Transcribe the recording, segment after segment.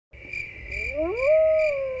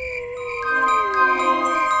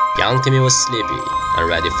Young Timmy was sleepy and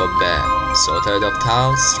ready for bed, so tired of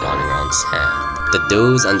thoughts running around his head. The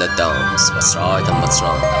do's and the don'ts, what's right and what's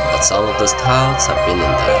wrong, but some of those thoughts have been in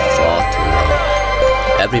there far too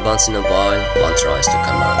long. Every once in a while, one tries to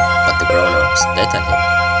come out, but the grown-ups, they tell him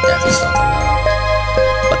that is not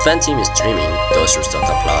allowed. But when Tim is dreaming, those rules don't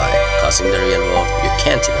apply, cause in the real world, you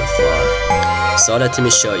can't even fly. So let Timmy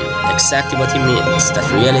show you exactly what he means, that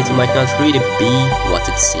reality might not really be what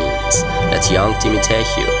it seems. Let young Timmy take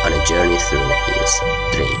you on a journey through his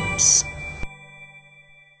dreams.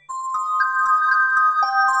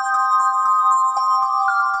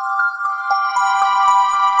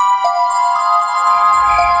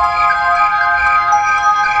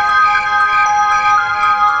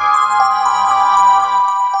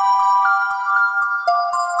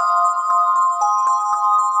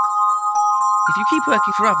 If you keep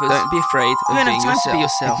working for others, don't be afraid of being yourself. To be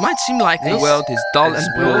yourself. It might seem like the world is dull and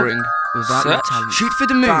boring without your talent. Shoot for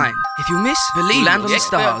the moon. Find. If you miss, believe, land on the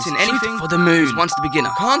stars. In anything for the moon. Once the beginner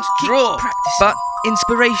can't draw. Practice. But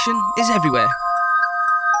inspiration is everywhere.